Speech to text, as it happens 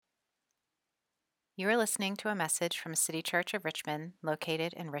You are listening to a message from City Church of Richmond,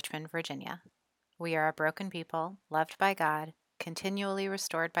 located in Richmond, Virginia. We are a broken people, loved by God, continually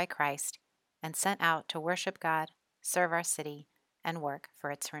restored by Christ, and sent out to worship God, serve our city, and work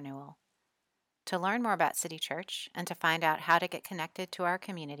for its renewal. To learn more about City Church and to find out how to get connected to our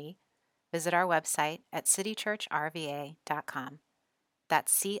community, visit our website at citychurchrva.com.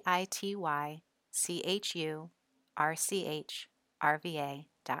 That's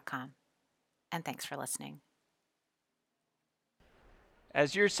citychurchrva.com. And thanks for listening.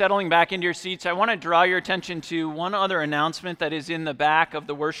 As you're settling back into your seats, I want to draw your attention to one other announcement that is in the back of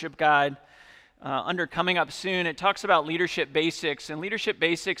the worship guide under Coming Up Soon. It talks about Leadership Basics, and Leadership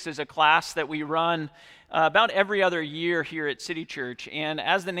Basics is a class that we run about every other year here at City Church. And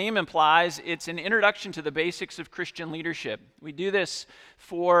as the name implies, it's an introduction to the basics of Christian leadership. We do this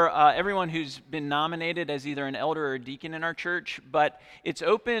for everyone who's been nominated as either an elder or a deacon in our church, but it's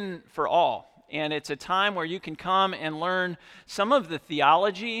open for all. And it's a time where you can come and learn some of the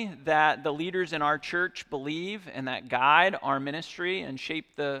theology that the leaders in our church believe and that guide our ministry and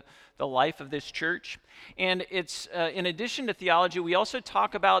shape the life of this church. And it's, in addition to theology, we also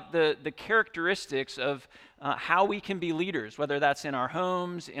talk about the characteristics of how we can be leaders, whether that's in our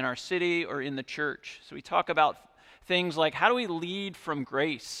homes, in our city, or in the church. So we talk about things like, how do we lead from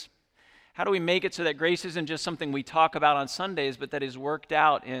grace? How do we make it so that grace isn't just something we talk about on Sundays, but that is worked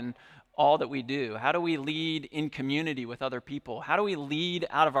out in all that we do? How do we lead in community with other people? How do we lead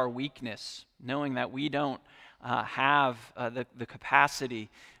out of our weakness, knowing that we don't have the capacity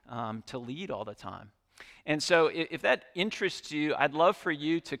to lead all the time? And so if that interests you, I'd love for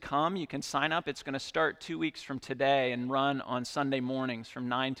you to come. You can sign up. It's going to start 2 weeks from today and run on Sunday mornings from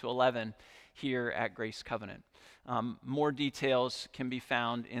 9 to 11 here at Grace Covenant. More details can be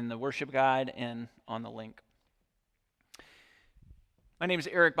found in the worship guide and on the link. My name is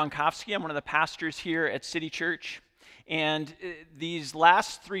Eric Bonkowski. I'm one of the pastors here at City Church. And these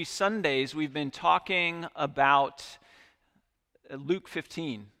last 3 Sundays, we've been talking about Luke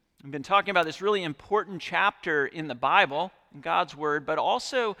 15. We've been talking about this really important chapter in the Bible, in God's Word, but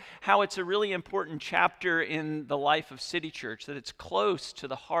also how it's a really important chapter in the life of City Church, that it's close to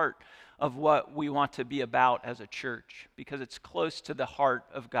the heart of what we want to be about as a church, because it's close to the heart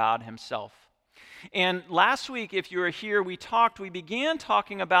of God Himself. And last week, if you were here, we began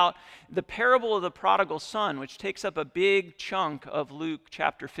talking about the parable of the prodigal son, which takes up a big chunk of Luke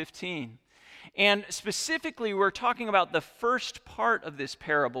chapter 15. And specifically, we're talking about the first part of this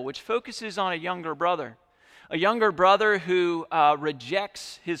parable, which focuses on a younger brother who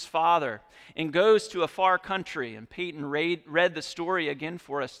rejects his father and goes to a far country. And Peyton read the story again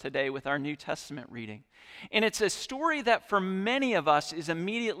for us today with our New Testament reading. And it's a story that for many of us is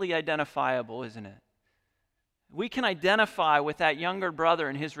immediately identifiable, isn't it? We can identify with that younger brother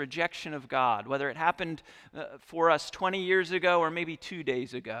and his rejection of God, whether it happened for us 20 years ago or maybe 2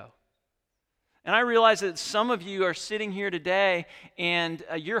 days ago. And I realize that some of you are sitting here today and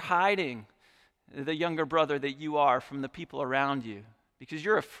you're hiding the younger brother that you are from the people around you, because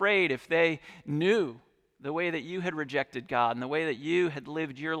you're afraid if they knew the way that you had rejected God and the way that you had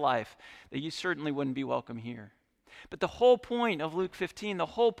lived your life, that you certainly wouldn't be welcome here. But the whole point of Luke 15, the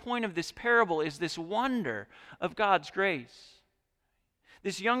whole point of this parable is this wonder of God's grace.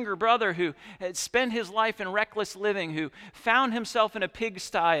 This younger brother who had spent his life in reckless living, who found himself in a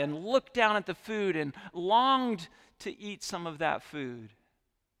pigsty and looked down at the food and longed to eat some of that food.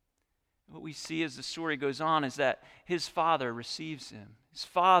 What we see as the story goes on is that his father receives him. His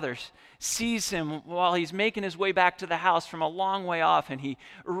father sees him while he's making his way back to the house from a long way off, and he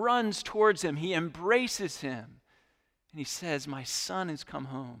runs towards him. He embraces him, and he says, "My son has come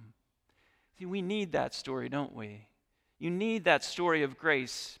home." See, we need that story, don't we? You need that story of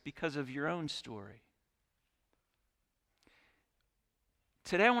grace because of your own story.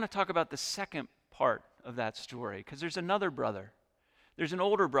 Today I want to talk about the second part of that story, because there's another brother. There's an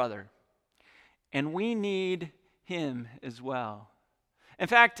older brother. And we need him as well. In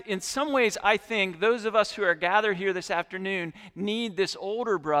fact, in some ways, I think those of us who are gathered here this afternoon need this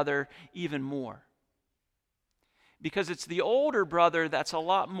older brother even more. Because it's the older brother that's a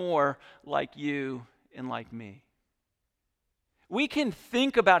lot more like you and like me. We can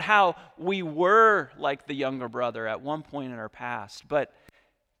think about how we were like the younger brother at one point in our past, but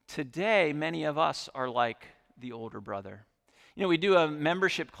today, many of us are like the older brother. You know, we do a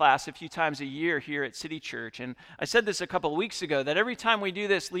membership class a few times a year here at City Church, and I said this a couple of weeks ago, that every time we do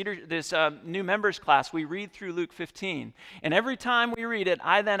this new members class, we read through Luke 15, and every time we read it,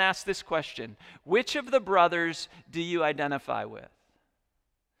 I then ask this question: which of the brothers do you identify with?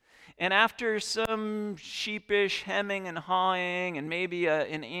 And after some sheepish hemming and hawing and maybe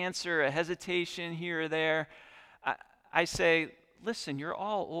an answer, a hesitation here or there, I say, listen, you're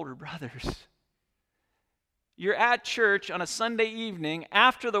all older brothers. You're at church on a Sunday evening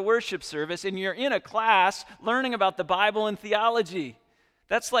after the worship service, and you're in a class learning about the Bible and theology.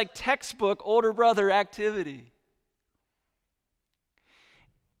 That's like textbook older brother activity.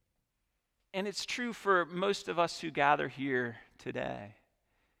 And it's true for most of us who gather here today.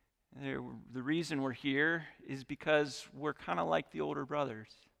 The reason we're here is because we're kind of like the older brothers.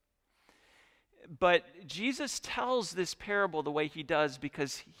 But Jesus tells this parable the way he does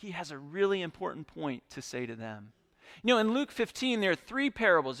because he has a really important point to say to them. You know, in Luke 15, there are three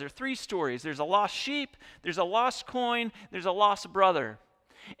parables, there are three stories. There's a lost sheep, there's a lost coin, there's a lost brother.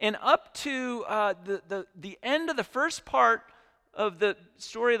 And up to the end of the first part of the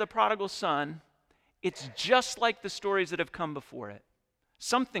story of the prodigal son, it's just like the stories that have come before it.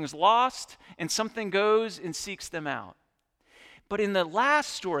 Something's lost, and something goes and seeks them out. But in the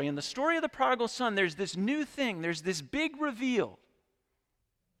last story, in the story of the prodigal son, there's this new thing. There's this big reveal.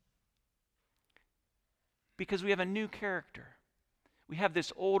 Because we have a new character. We have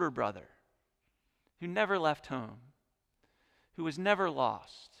this older brother who never left home, who was never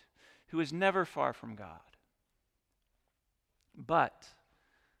lost, who was never far from God. But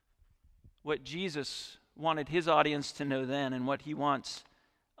what Jesus wanted his audience to know then, and what he wants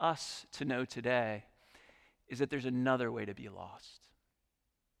us to know today, is that there's another way to be lost.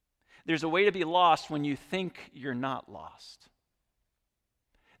 There's a way to be lost when you think you're not lost.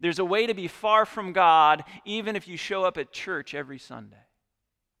 There's a way to be far from God even if you show up at church every Sunday.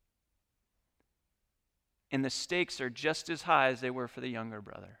 And the stakes are just as high as they were for the younger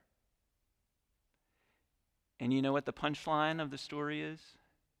brother. And you know what the punchline of the story is?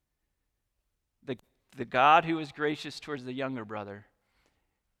 The God who is gracious towards the younger brother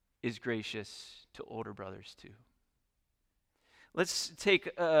is gracious to older brothers too. Let's take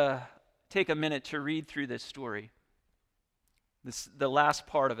a minute to read through this story, the last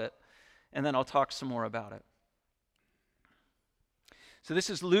part of it, and then I'll talk some more about it. So this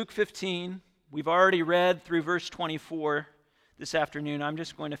is Luke 15. We've already read through verse 24 this afternoon. I'm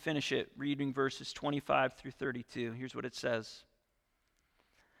just going to finish it reading verses 25 through 32. Here's what it says.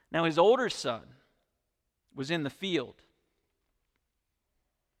 Now his older son was in the field.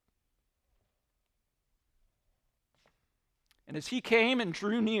 And as he came and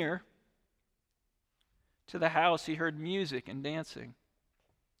drew near to the house, he heard music and dancing.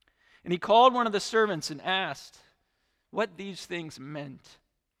 And he called one of the servants and asked what these things meant.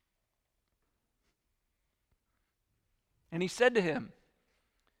 And he said to him,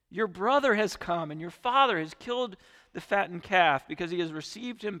 "Your brother has come, and your father has killed the fattened calf because he has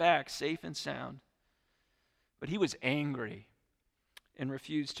received him back safe and sound." But he was angry and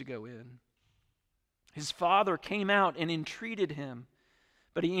refused to go in. His father came out and entreated him,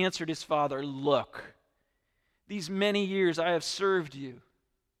 but he answered his father, "Look, these many years I have served you.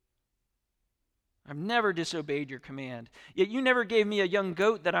 I've never disobeyed your command. Yet you never gave me a young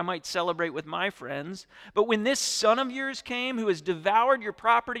goat that I might celebrate with my friends. But when this son of yours came, who has devoured your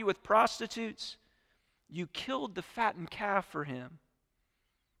property with prostitutes, you killed the fattened calf for him."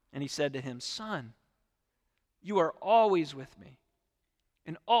 And he said to him, "Son, you are always with me,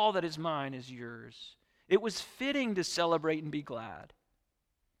 and all that is mine is yours. It was fitting to celebrate and be glad.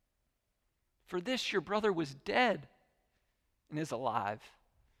 For this your brother was dead and is alive.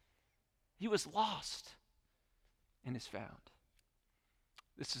 He was lost and is found."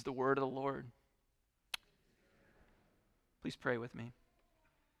 This is the word of the Lord. Please pray with me.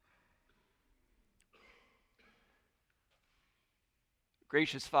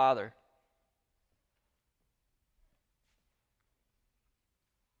 Gracious Father,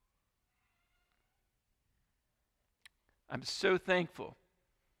 I'm so thankful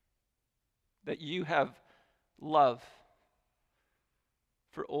that you have love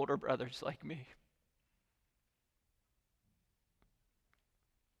for older brothers like me.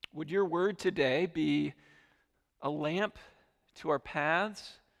 Would your word today be a lamp to our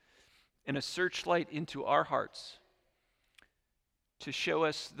paths and a searchlight into our hearts to show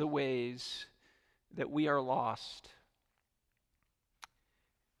us the ways that we are lost,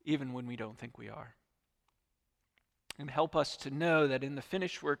 even when we don't think we are. And help us to know that in the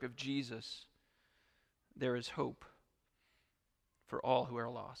finished work of Jesus, there is hope for all who are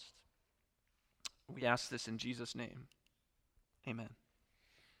lost. We ask this in Jesus' name. Amen.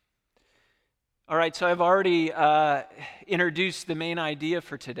 All right, so I've already introduced the main idea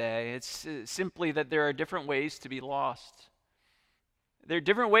for today. It's simply that there are different ways to be lost. There are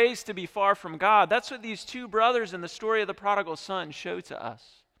different ways to be far from God. That's what these two brothers in the story of the prodigal son show to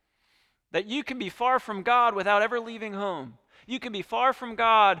us. That you can be far from God without ever leaving home. You can be far from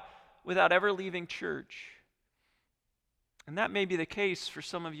God without ever leaving church. And that may be the case for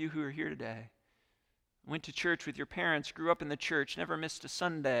some of you who are here today. Went to church with your parents, grew up in the church, never missed a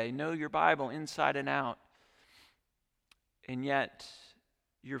Sunday, know your Bible inside and out. And yet,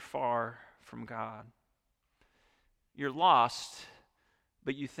 you're far from God. You're lost,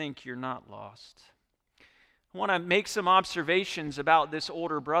 but you think you're not lost. I want to make some observations about this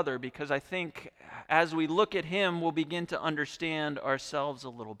older brother because I think as we look at him, we'll begin to understand ourselves a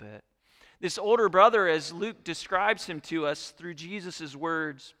little bit. This older brother, as Luke describes him to us through Jesus'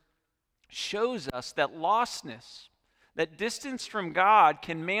 words, shows us that lostness, that distance from God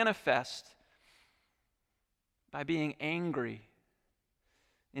can manifest by being angry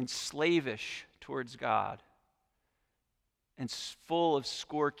and slavish towards God and full of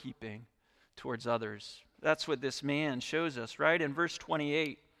scorekeeping towards others. That's what this man shows us, right? In verse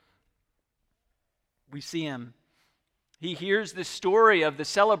 28, we see him. He hears the story of the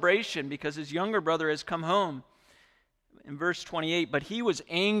celebration because his younger brother has come home. In verse 28, but he was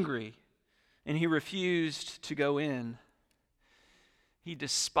angry and he refused to go in. He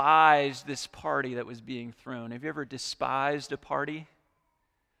despised this party that was being thrown. Have you ever despised a party?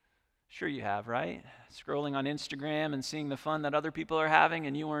 Sure you have, right? Scrolling on Instagram and seeing the fun that other people are having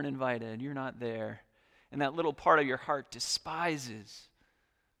and you weren't invited. You're not there. And that little part of your heart despises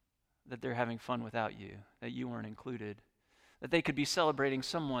that they're having fun without you, that you weren't included, that they could be celebrating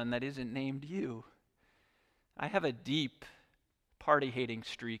someone that isn't named you. I have a deep party-hating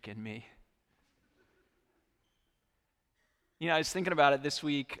streak in me. You know, I was thinking about it this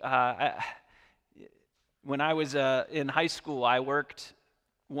week. When I was in high school, I worked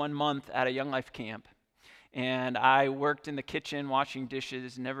 1 month at a Young Life camp. And I worked in the kitchen washing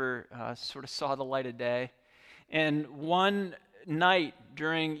dishes, never sort of saw the light of day. And one night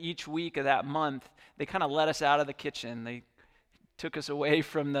during each week of that month, they kind of let us out of the kitchen. They took us away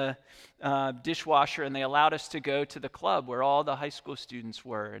from the dishwasher and they allowed us to go to the club where all the high school students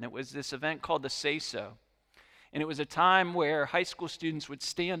were. And it was this event called the Say So. And it was a time where high school students would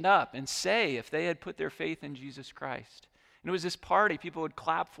stand up and say if they had put their faith in Jesus Christ. And it was this party. People would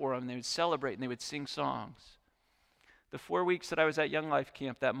clap for them. They would celebrate and they would sing songs. The 4 weeks that I was at Young Life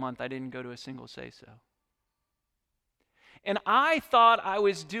Camp that month, I didn't go to a single say-so. And I thought I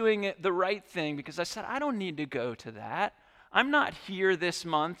was doing it the right thing because I said, I don't need to go to that. I'm not here this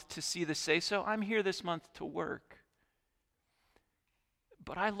month to see the say-so. I'm here this month to work.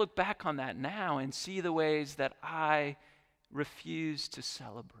 But I look back on that now and see the ways that I refuse to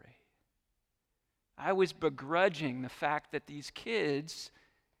celebrate. I was begrudging the fact that these kids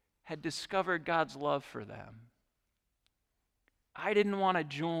had discovered God's love for them. I didn't want to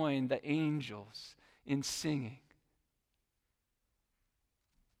join the angels in singing.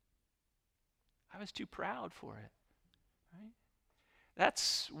 I was too proud for it. Right?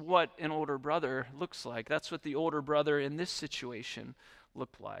 That's what an older brother looks like. That's what the older brother in this situation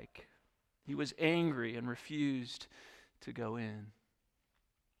looked like. He was angry and refused to go in.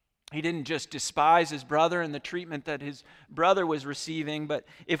 He didn't just despise his brother and the treatment that his brother was receiving, but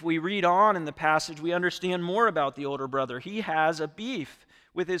if we read on in the passage, we understand more about the older brother. He has a beef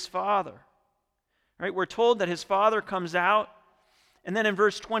with his father. Right? We're told that his father comes out, and then in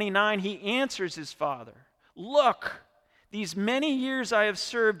verse 29, he answers his father. Look, these many years I have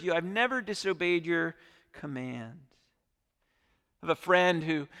served you. I've never disobeyed your command. I have a friend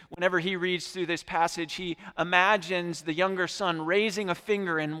who, whenever he reads through this passage, he imagines the younger son raising a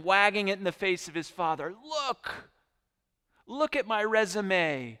finger and wagging it in the face of his father. Look at my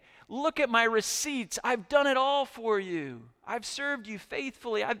resume. Look at my receipts. I've done it all for you. I've served you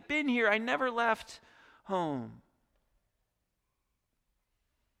faithfully. I've been here. I never left home.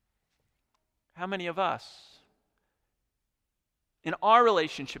 How many of us, in our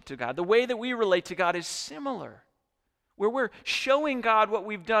relationship to God, the way that we relate to God is similar? Where we're showing God what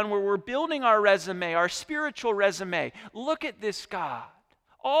we've done, where we're building our resume, our spiritual resume. Look at this God.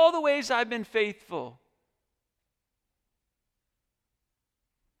 All the ways I've been faithful.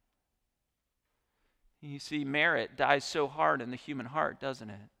 You see, merit dies so hard in the human heart, doesn't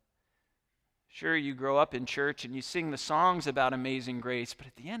it? Sure, you grow up in church and you sing the songs about amazing grace, but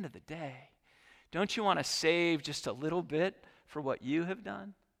at the end of the day, don't you want to save just a little bit for what you have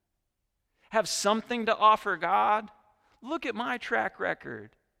done? Have something to offer God? Look at my track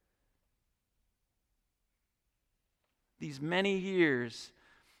record. These many years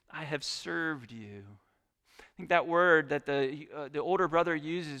I have served you. I think that word that the older brother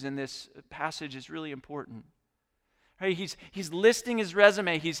uses in this passage is really important. Right? He's listing his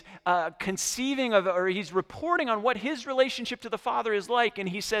resume. He's conceiving of, or he's reporting on what his relationship to the Father is like. And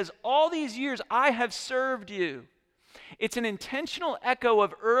he says, all these years I have served you. It's an intentional echo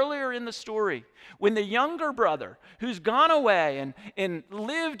of earlier in the story when the younger brother who's gone away and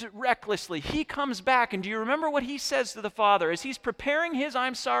lived recklessly, he comes back. And do you remember what he says to the Father as he's preparing his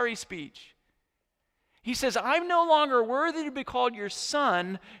I'm sorry speech? He says, I'm no longer worthy to be called your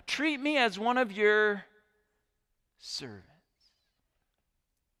son. Treat me as one of your servants.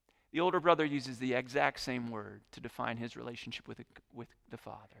 The older brother uses the exact same word to define his relationship with the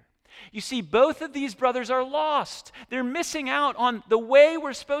Father. You see, both of these brothers are lost. They're missing out on the way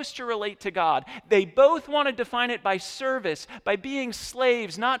we're supposed to relate to God. They both want to define it by service, by being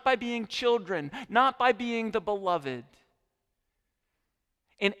slaves, not by being children, not by being the beloved.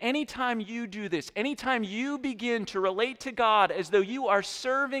 And anytime you do this, anytime you begin to relate to God as though you are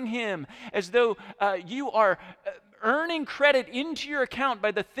serving Him, as though you are earning credit into your account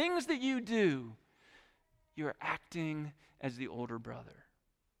by the things that you do, you're acting as the older brother.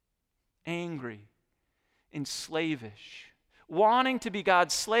 Angry and slavish, wanting to be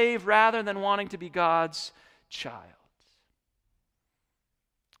God's slave rather than wanting to be God's child.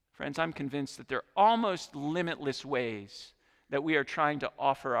 Friends, I'm convinced that there are almost limitless ways that we are trying to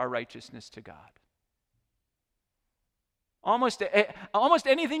offer our righteousness to God. Almost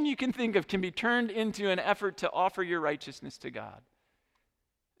anything you can think of can be turned into an effort to offer your righteousness to God.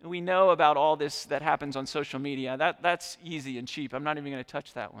 And we know about all this that happens on social media. That's easy and cheap. I'm not even going to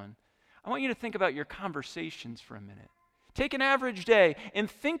touch that one. I want you to think about your conversations for a minute. Take an average day and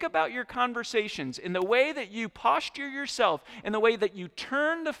think about your conversations in the way that you posture yourself, in the way that you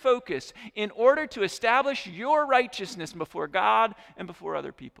turn the focus in order to establish your righteousness before God and before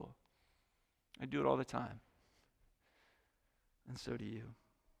other people. I do it all the time. And so do you.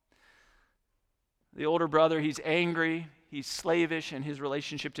 The older brother, he's angry, he's slavish in his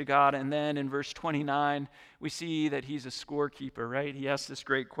relationship to God. And then in verse 29, we see that he's a scorekeeper, right? He asks this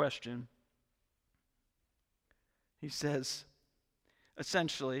great question. He says,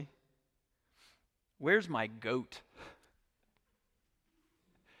 essentially, where's my goat?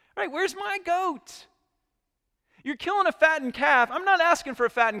 Right, where's my goat? You're killing a fattened calf. I'm not asking for a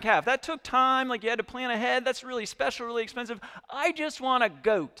fattened calf. That took time, like you had to plan ahead. That's really special, really expensive. I just want a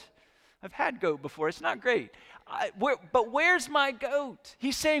goat. I've had goat before. It's not great. But where's my goat?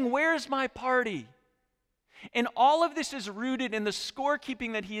 He's saying, where's my party? And all of this is rooted in the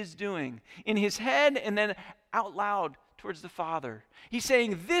scorekeeping that he is doing in his head and then out loud towards the Father. He's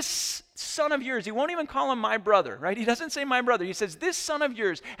saying, this son of yours, he won't even call him my brother, right? He doesn't say my brother. He says, this son of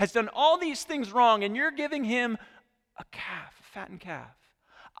yours has done all these things wrong, and you're giving him a calf, a fattened calf.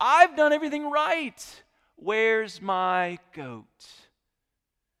 I've done everything right. Where's my goat?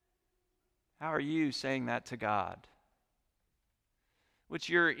 How are you saying that to God? What's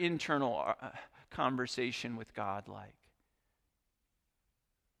your internal conversation with God like?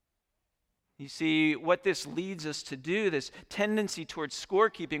 You see, what this leads us to do, this tendency towards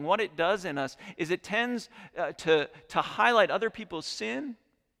scorekeeping, what it does in us is it tends to highlight other people's sin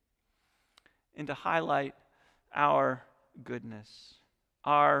and to highlight our goodness,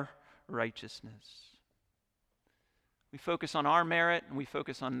 our righteousness. We focus on our merit and we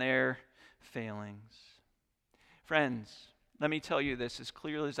focus on their failings. Friends, let me tell you this as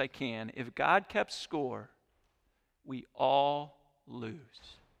clearly as I can. If God kept score, we all lose.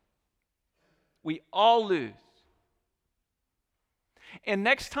 We all lose. And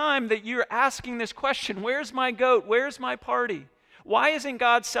next time that you're asking this question, where's my goat? Where's my party? Why isn't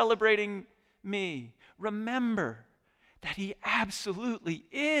God celebrating me? Remember that He absolutely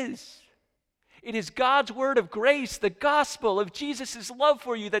is. It is God's word of grace, the gospel of Jesus' love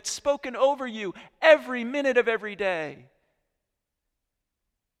for you that's spoken over you every minute of every day.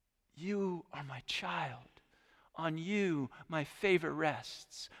 You are my child. On you my favor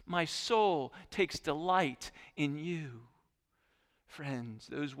rests. My soul takes delight in you. Friends,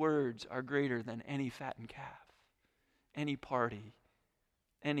 those words are greater than any fattened calf, any party,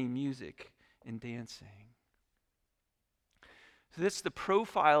 any music and dancing. So this is the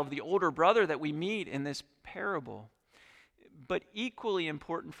profile of the older brother that we meet in this parable. But equally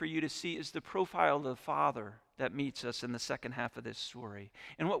important for you to see is the profile of the father that meets us in the second half of this story.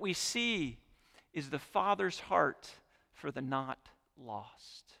 And what we see is the Father's heart for the not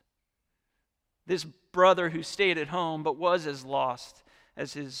lost. This brother who stayed at home but was as lost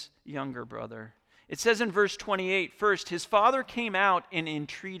as his younger brother. It says in verse 28, first, his father came out and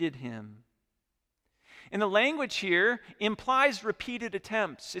entreated him. And the language here implies repeated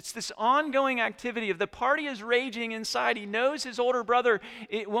attempts. It's this ongoing activity of the party is raging inside. He knows his older brother,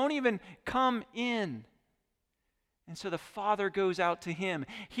 it won't even come in. And so the Father goes out to him.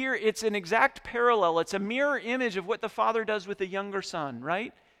 Here it's an exact parallel. It's a mirror image of what the Father does with the younger son,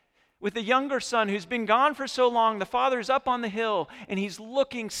 right? With the younger son who's been gone for so long, the Father's up on the hill and he's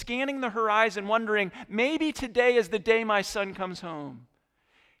looking, scanning the horizon, wondering, maybe today is the day my son comes home.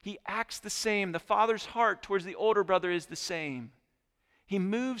 He acts the same. The Father's heart towards the older brother is the same. He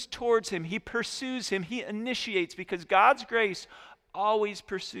moves towards him. He pursues him. He initiates because God's grace always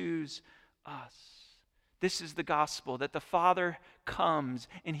pursues us. This is the gospel, that the Father comes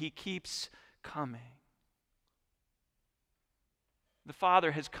and he keeps coming. The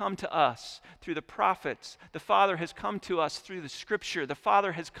Father has come to us through the prophets. The Father has come to us through the Scripture. The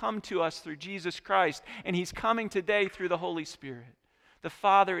Father has come to us through Jesus Christ, and he's coming today through the Holy Spirit. The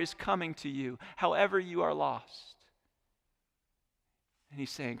Father is coming to you, however you are lost. And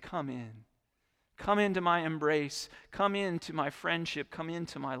he's saying, come in. Come into my embrace. Come into my friendship. Come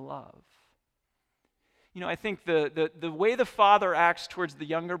into my love. You know, I think the way the Father acts towards the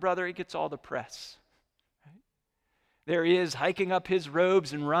younger brother, it gets all the press. Right? There he is, hiking up his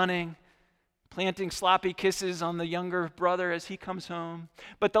robes and running, planting sloppy kisses on the younger brother as he comes home.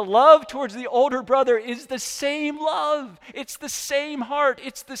 But the love towards the older brother is the same love. It's the same heart.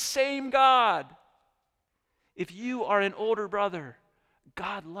 It's the same God. If you are an older brother,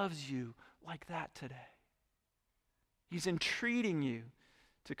 God loves you like that today. He's entreating you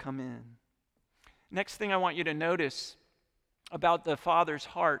to come in. Next thing I want you to notice about the Father's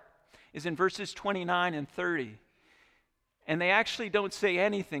heart is in verses 29 and 30. And they actually don't say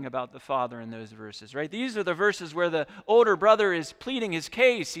anything about the Father in those verses, right? These are the verses where the older brother is pleading his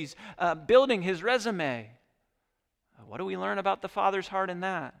case. He's building his resume. What do we learn about the Father's heart in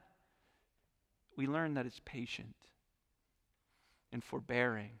that? We learn that it's patient and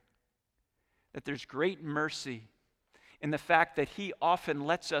forbearing, that there's great mercy in the fact that he often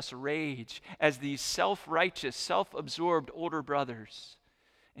lets us rage as these self-righteous, self-absorbed older brothers,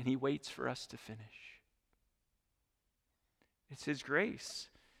 and he waits for us to finish. It's his grace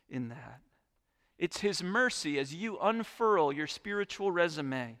in that. It's his mercy as you unfurl your spiritual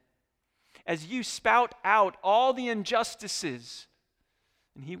resume, as you spout out all the injustices,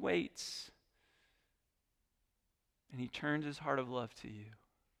 and he waits, and he turns his heart of love to you.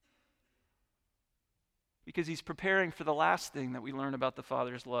 Because he's preparing for the last thing that we learn about the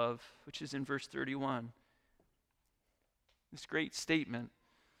Father's love, which is in verse 31. This great statement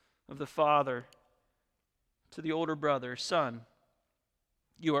of the Father to the older brother, son,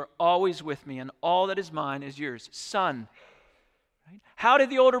 you are always with me, and all that is mine is yours. Son. Right? How did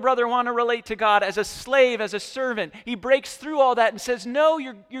the older brother want to relate to God? As a slave, as a servant. He breaks through all that and says, no,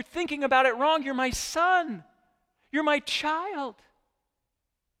 you're thinking about it wrong. You're my son. You're my child.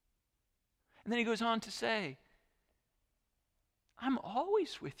 And then he goes on to say, I'm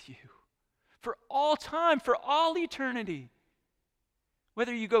always with you for all time, for all eternity.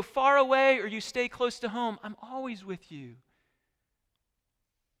 Whether you go far away or you stay close to home, I'm always with you.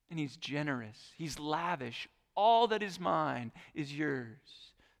 And he's generous. He's lavish. All that is mine is yours.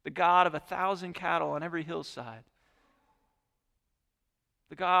 The God of 1,000 cattle on every hillside.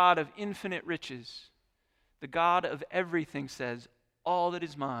 The God of infinite riches. The God of everything says, all that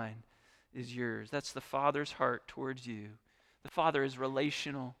is mine is yours. That's the Father's heart towards you. The Father is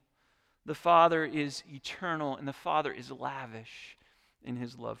relational. The Father is eternal. And the Father is lavish in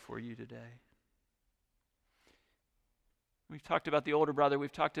his love for you today. We've talked about the older brother.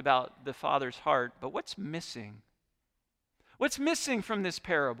 We've talked about the Father's heart. But what's missing? What's missing from this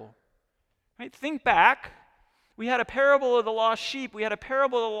parable? Right? Think back. We had a parable of the lost sheep. We had a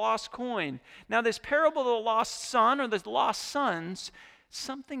parable of the lost coin. Now this parable of the lost son or the lost sons,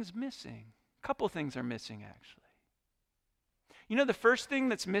 something's missing. A couple things are missing, actually. You know the first thing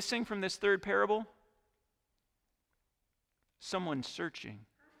that's missing from this third parable? Someone searching.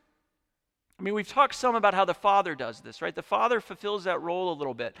 I mean, we've talked some about how the Father does this, right? The Father fulfills that role a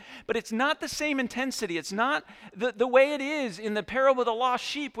little bit. But it's not the same intensity. It's not the way it is in the parable of the lost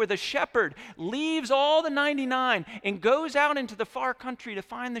sheep where the shepherd leaves all the 99 and goes out into the far country to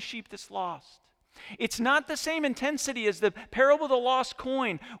find the sheep that's lost. It's not the same intensity as the parable of the lost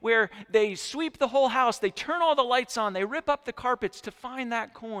coin where they sweep the whole house, they turn all the lights on, they rip up the carpets to find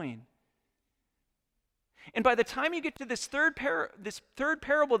that coin. And by the time you get to this third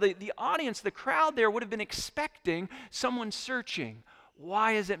parable, the audience, the crowd there would have been expecting someone searching.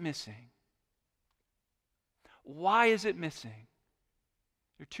 Why is it missing? Why is it missing?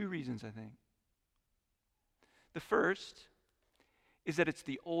 There are two reasons, I think. The first is that it's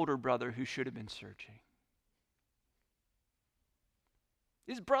the older brother who should have been searching.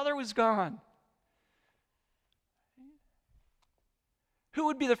 His brother was gone. Who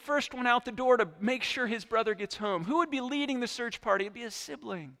would be the first one out the door to make sure his brother gets home? Who would be leading the search party? It'd be a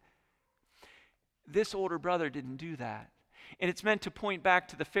sibling. This older brother didn't do that. And it's meant to point back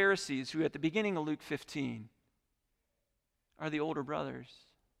to the Pharisees who at the beginning of Luke 15 are the older brothers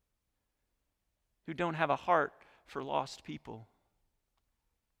who don't have a heart for lost people.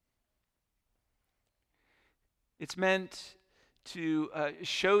 It's meant to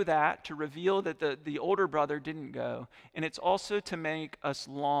show that, to reveal that the older brother didn't go. And it's also to make us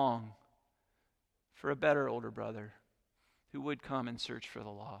long for a better older brother who would come and search for the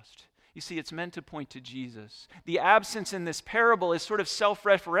lost. You see, it's meant to point to Jesus. The absence in this parable is sort of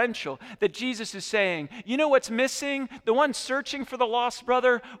self-referential, that Jesus is saying, you know what's missing? The one searching for the lost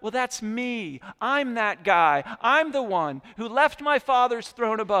brother? Well, that's me. I'm that guy. I'm the one who left my Father's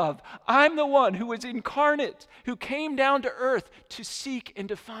throne above. I'm the one who was incarnate, who came down to earth to seek and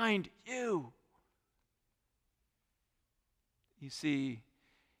to find you. You see,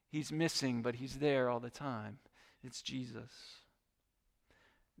 he's missing, but he's there all the time. It's Jesus.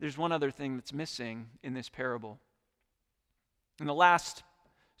 There's one other thing that's missing in this parable. In the last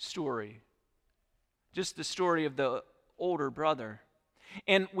story, just the story of the older brother.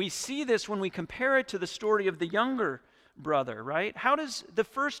 And we see this when we compare it to the story of the younger brother, right? How does the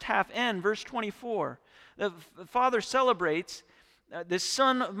first half end? Verse 24. The father celebrates, this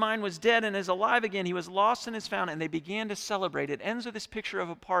son of mine was dead and is alive again. He was lost and is found, and they began to celebrate. It ends with this picture of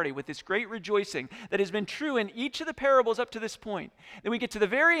a party with this great rejoicing that has been true in each of the parables up to this point. Then we get to the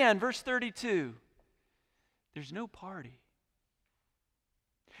very end, verse 32. There's no party.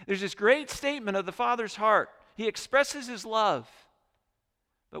 There's this great statement of the Father's heart. He expresses his love.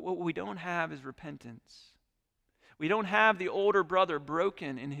 But what we don't have is repentance. We don't have the older brother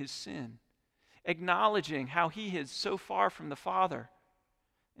broken in his sin, acknowledging how he is so far from the Father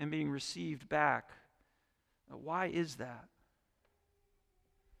and being received back. Why is that?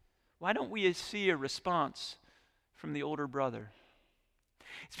 Why don't we see a response from the older brother?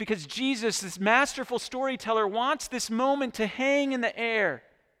 It's because Jesus, this masterful storyteller, wants this moment to hang in the air.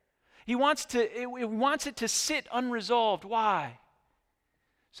 He wants it to sit unresolved. Why?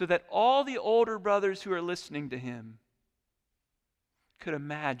 So that all the older brothers who are listening to him could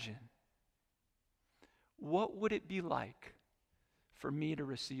imagine, what would it be like for me to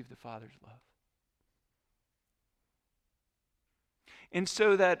receive the Father's love? And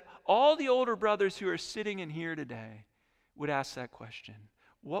so that all the older brothers who are sitting in here today would ask that question,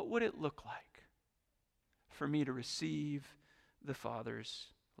 what would it look like for me to receive the Father's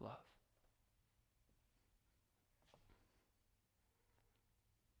love?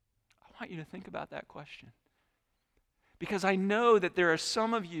 I want you to think about that question. Because I know that there are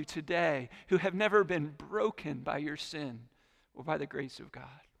some of you today who have never been broken by your sin or by the grace of God.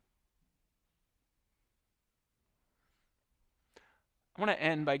 I want to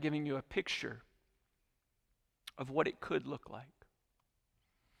end by giving you a picture of what it could look like.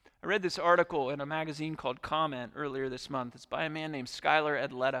 I read this article in a magazine called Comment earlier this month. It's by a man named Skylar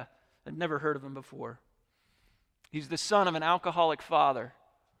Adletta. I'd never heard of him before. He's the son of an alcoholic father.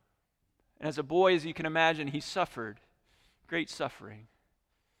 And as a boy, as you can imagine, he suffered great suffering.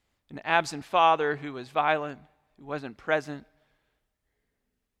 An absent father who was violent, who wasn't present,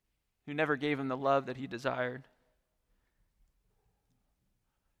 who never gave him the love that he desired.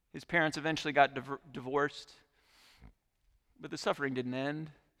 His parents eventually got divorced, but the suffering didn't end,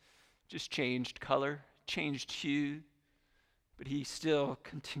 just changed color, changed hue, but he still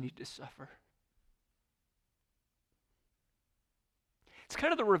continued to suffer. It's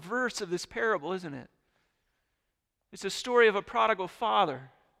kind of the reverse of this parable, isn't it? It's a story of a prodigal father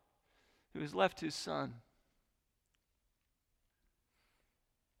who has left his son.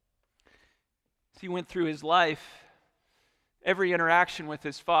 As he went through his life, every interaction with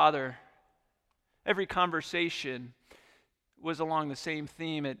his father, every conversation was along the same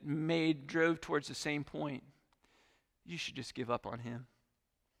theme. It drove towards the same point. You should just give up on him.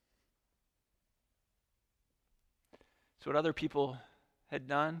 It's what other people had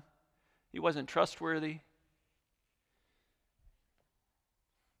done. He wasn't trustworthy.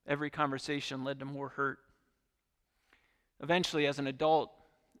 Every conversation led to more hurt. Eventually, as an adult,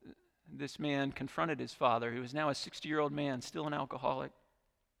 this man confronted his father, who was now a 60-year-old man, still an alcoholic.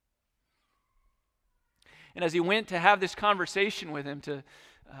 And as he went to have this conversation with him,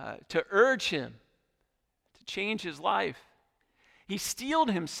 to urge him to change his life, he steeled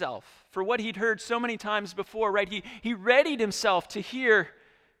himself for what he'd heard so many times before, right? He readied himself to hear,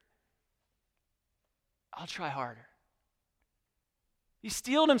 I'll try harder. He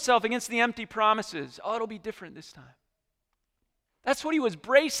steeled himself against the empty promises. Oh, it'll be different this time. That's what he was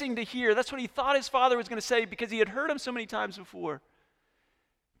bracing to hear. That's what he thought his father was going to say because he had heard him so many times before.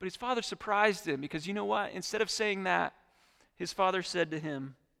 But his father surprised him because you know what? Instead of saying that, his father said to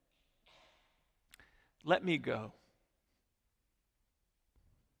him, "Let me go.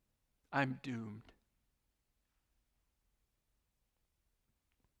 I'm doomed."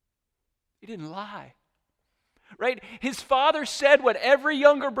 He didn't lie. Right? His father said what every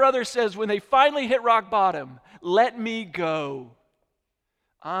younger brother says when they finally hit rock bottom: "Let me go.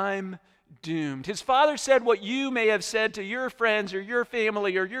 I'm doomed." His father said what you may have said to your friends or your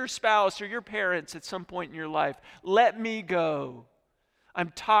family or your spouse or your parents at some point in your life: "Let me go.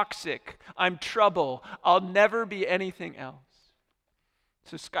 I'm toxic. I'm trouble. I'll never be anything else."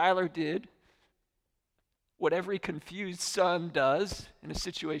 So Skylar did what every confused son does in a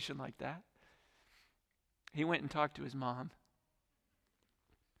situation like that. He went and talked to his mom.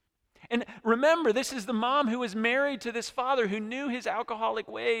 And remember, this is the mom who was married to this father who knew his alcoholic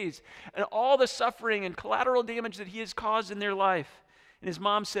ways and all the suffering and collateral damage that he has caused in their life. And his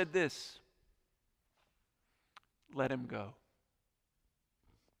mom said this: "Let him go."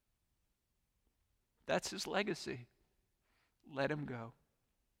 That's his legacy. Let him go.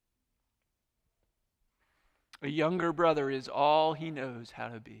 A younger brother is all he knows how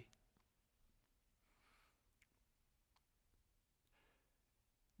to be.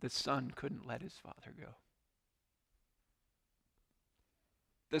 The son couldn't let his father go.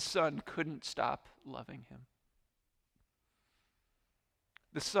 The son couldn't stop loving him.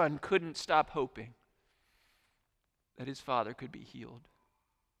 The son couldn't stop hoping that his father could be healed.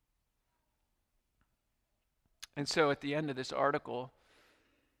 And so at the end of this article,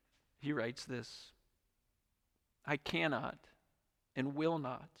 he writes this: "I cannot and will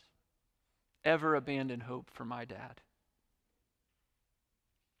not ever abandon hope for my dad.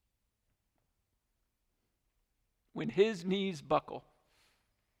 When his knees buckle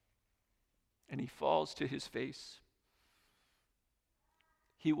and he falls to his face,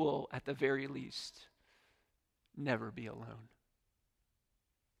 he will, at the very least, never be alone."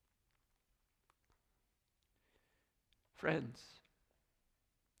 Friends,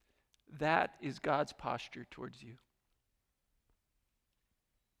 that is God's posture towards you.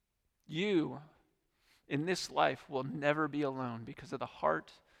 You, in this life, will never be alone because of the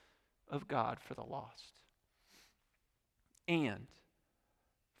heart of God for the lost. And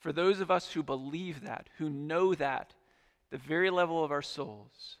for those of us who believe that, who know that, the very level of our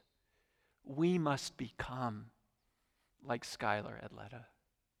souls, we must become like Skylar Adletta.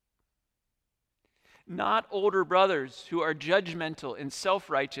 Not older brothers who are judgmental and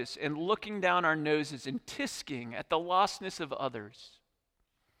self-righteous and looking down our noses and tisking at the lostness of others,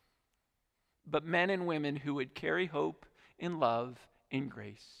 but men and women who would carry hope and love and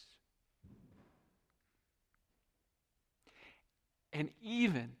grace. And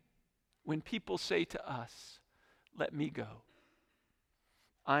even when people say to us, "Let me go,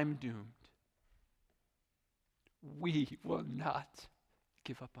 I'm doomed," we will not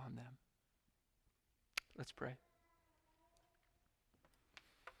give up on them. Let's pray.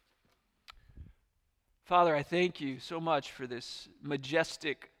 Father, I thank you so much for this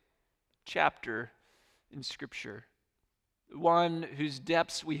majestic chapter in Scripture, one whose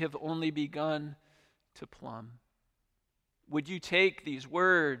depths we have only begun to plumb. Would you take these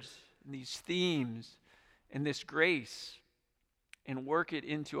words and these themes and this grace and work it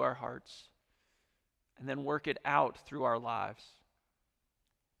into our hearts and then work it out through our lives,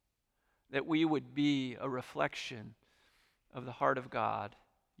 that we would be a reflection of the heart of God,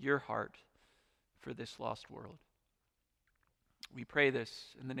 your heart for this lost world. We pray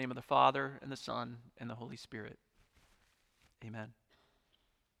this in the name of the Father and the Son and the Holy Spirit. Amen.